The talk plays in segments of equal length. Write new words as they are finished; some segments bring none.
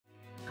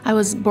I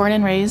was born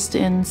and raised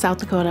in South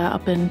Dakota,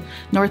 up in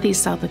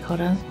northeast South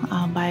Dakota,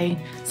 by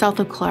south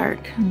of Clark.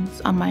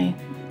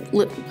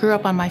 Grew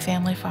up on my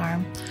family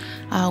farm.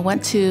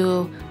 Went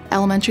to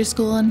elementary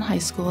school and high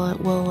school at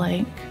Willow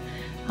Lake,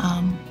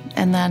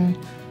 and then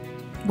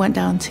went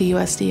down to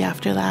USD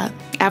after that.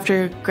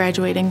 After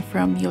graduating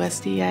from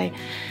USD, I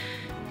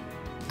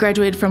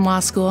graduated from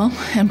law school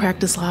and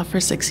practiced law for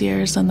 6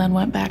 years, and then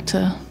went back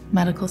to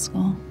medical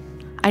school.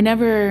 I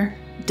never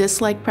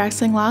disliked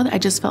practicing law. I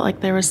just felt like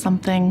there was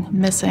something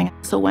missing.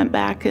 So went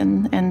back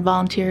and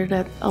volunteered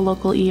at a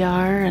local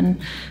ER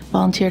and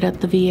volunteered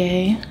at the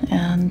VA,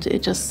 and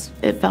it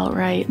felt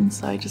right, and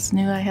so I just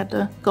knew I had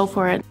to go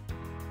for it.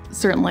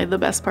 Certainly the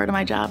best part of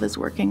my job is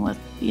working with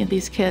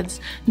these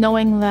kids,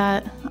 knowing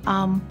that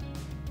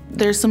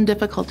there's some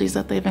difficulties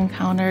that they've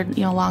encountered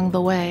along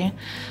the way,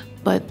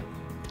 but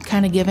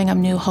kind of giving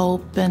them new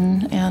hope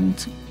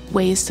and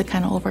ways to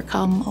kind of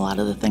overcome a lot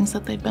of the things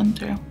that they've been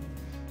through.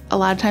 A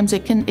lot of times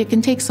it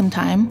can take some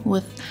time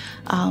with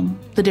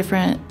the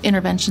different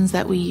interventions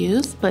that we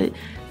use, but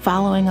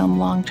following them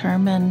long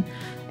term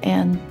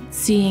and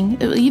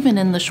seeing, even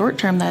in the short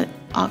term, that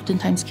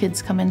oftentimes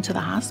kids come into the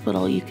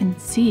hospital, you can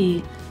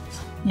see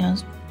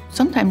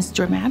sometimes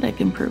dramatic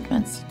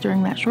improvements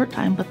during that short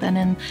time, but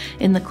then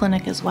in the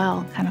clinic as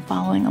well, kind of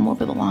following them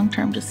over the long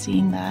term, just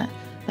seeing that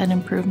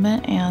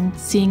improvement and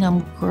seeing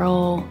them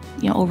grow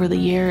over the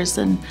years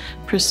and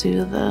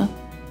pursue the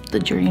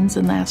dreams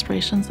and the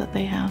aspirations that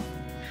they have.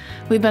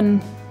 We've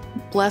been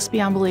blessed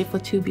beyond belief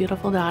with 2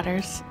 beautiful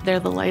daughters. They're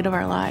the light of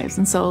our lives,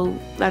 and so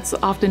that's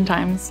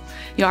oftentimes,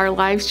 our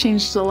lives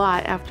changed a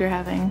lot after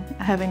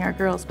having our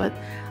girls, but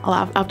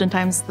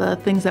oftentimes the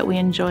things that we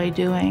enjoy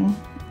doing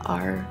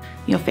are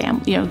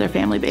they're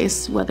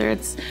family-based, whether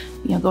it's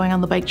going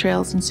on the bike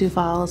trails in Sioux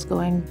Falls,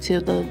 going to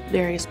the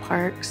various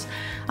parks,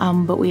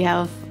 but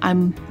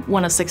I'm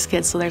one of 6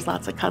 kids, so there's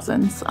lots of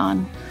cousins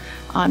on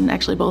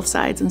actually both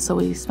sides, and so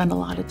we spend a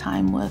lot of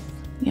time with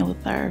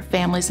our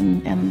families,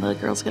 and the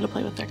girls get to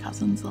play with their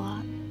cousins a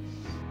lot.